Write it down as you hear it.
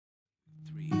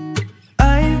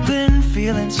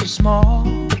feeling so small.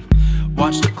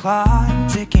 Watch the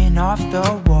clock ticking off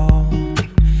the wall,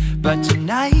 but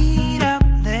tonight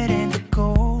I'm letting it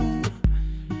go.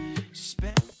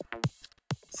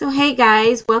 So hey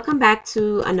guys, welcome back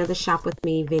to another Shop With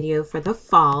Me video for the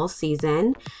fall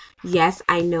season. Yes,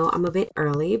 I know I'm a bit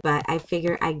early, but I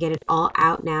figure I get it all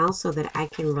out now so that I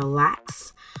can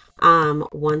relax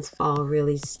once fall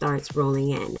really starts rolling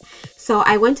in. So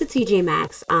I went to TJ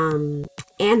Maxx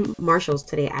and Marshall's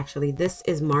today actually. This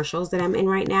is Marshall's that I'm in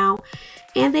right now,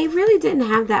 and they really didn't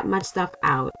have that much stuff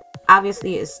out.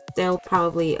 Obviously, it's still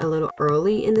probably a little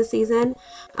early in the season.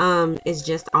 It's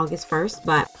just August 1st,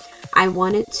 but I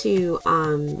wanted to,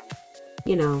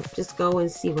 you know, just go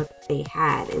and see what they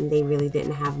had, and they really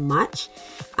didn't have much.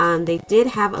 They did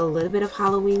have a little bit of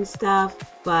Halloween stuff,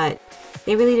 but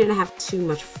they really didn't have too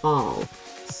much fall.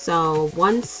 So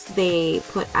once they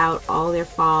put out all their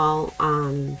fall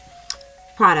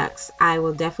products, I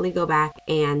will definitely go back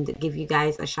and give you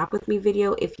guys a Shop With Me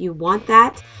video. If you want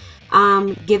that,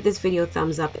 give this video a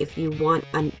thumbs up if you want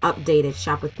an updated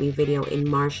Shop With Me video in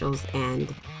Marshall's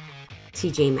and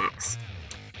TJ Maxx.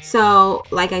 So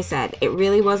like I said, it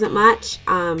really wasn't much.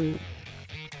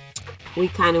 We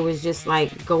kind of was just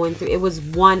like going through, it was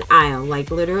one aisle, like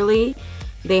literally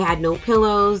they had no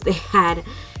pillows. They had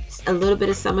a little bit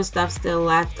of summer stuff still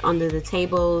left under the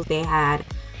tables. They had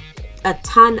a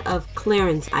ton of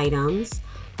clearance items,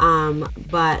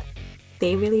 but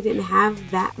they really didn't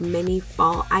have that many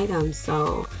fall items.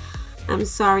 So I'm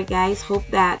sorry guys, hope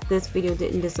that this video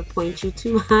didn't disappoint you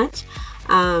too much.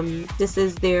 This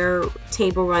is their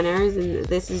table runners, and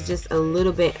this is just a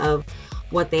little bit of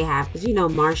what they have, because you know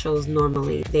Marshall's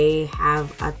normally they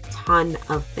have a ton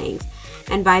of things.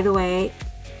 And by the way,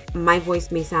 my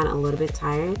voice may sound a little bit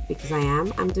tired because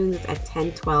I'm doing this at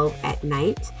 10:12 at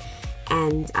night,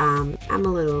 and I'm a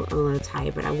little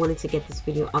tired, but I wanted to get this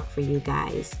video up for you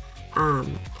guys.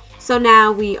 So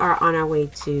now we are on our way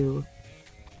to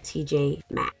TJ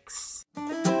Maxx.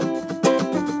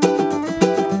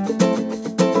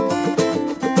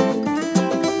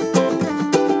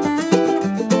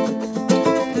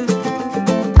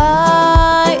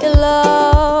 I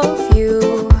love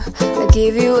you. I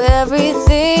give you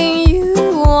everything you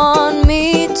want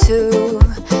me to.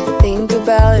 Think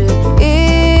about it.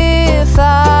 If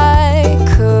I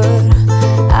could,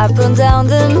 I'd run down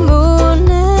the moon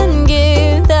and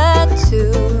give that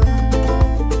to.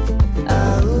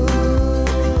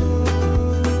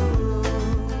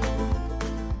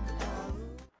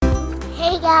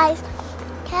 Hey guys,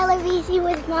 Kayla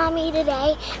with mommy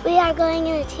today. We are going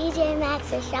into TJ Maxx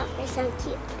to shop for some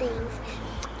cute things.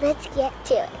 Let's get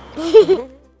to it.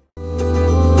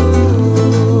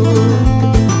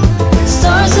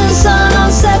 Stars and sun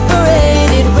all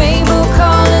separated, rainbow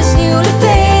colors newly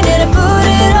painted. I put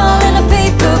it all in a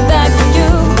paper bag for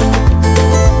you.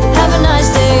 Have a nice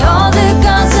day. All the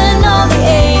gods and all the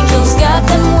angels, got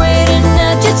them waiting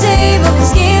at your table.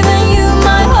 It's giving you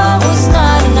my heart was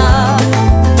not enough.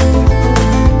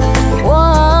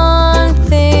 One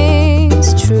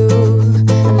thing's true,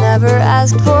 I never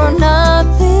asked for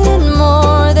nothing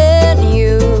more than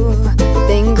you.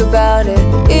 Think about it.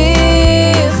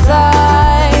 If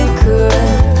I could,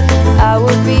 I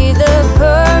would be the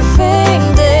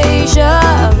perfect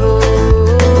deja vu.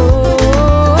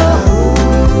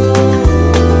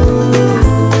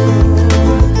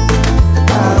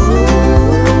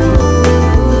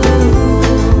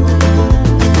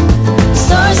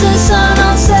 Stars and sun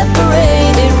all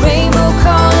separated, rainbow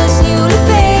colors newly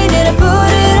painted. I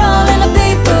put it all in a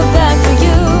paper bag for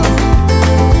you.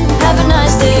 Have a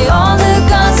nice day. All the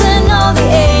gods and all the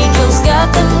angels,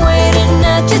 got them waiting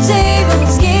at your table.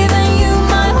 It's giving you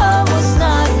my heart was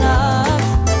not enough.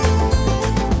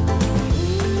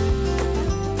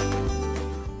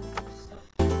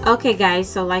 Okay guys,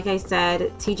 so like I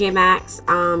said, TJ Maxx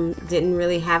didn't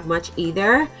really have much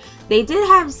either. They did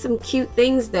have some cute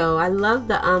things though. I love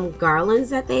the garlands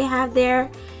that they have there,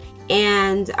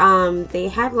 and they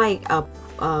had like a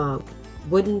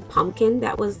wooden pumpkin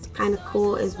that was kind of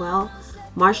cool as well.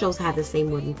 Marshall's had the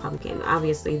same wooden pumpkin.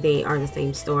 Obviously they are the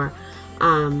same store,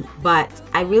 but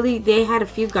they had a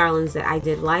few garlands that I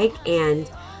did like, and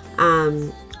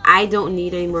I don't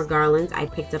need any more garlands. I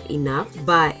picked up enough,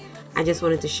 but I just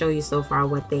wanted to show you so far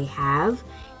what they have.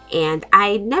 And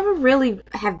I never really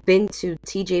have been to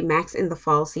TJ Maxx in the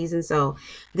fall season, so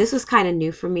this was kind of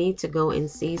new for me to go and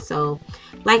see. So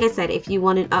like I said, if you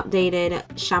want an updated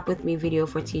Shop With Me video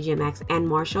for TJ Maxx and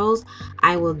Marshall's,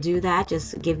 I will do that.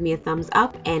 Just give me a thumbs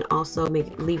up, and also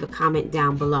leave a comment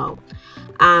down below.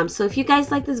 So if you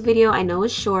guys like this video, I know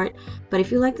it's short, but if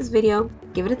you like this video,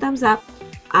 give it a thumbs up.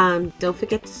 Don't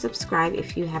forget to subscribe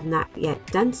if you have not yet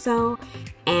done so,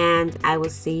 and I will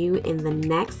see you in the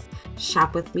next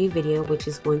Shop With Me video, which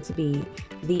is going to be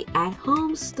the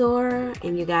at-home store.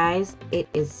 And you guys, it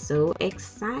is so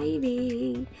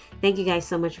exciting. Thank you guys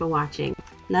so much for watching.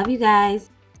 Love you guys.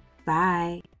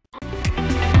 Bye.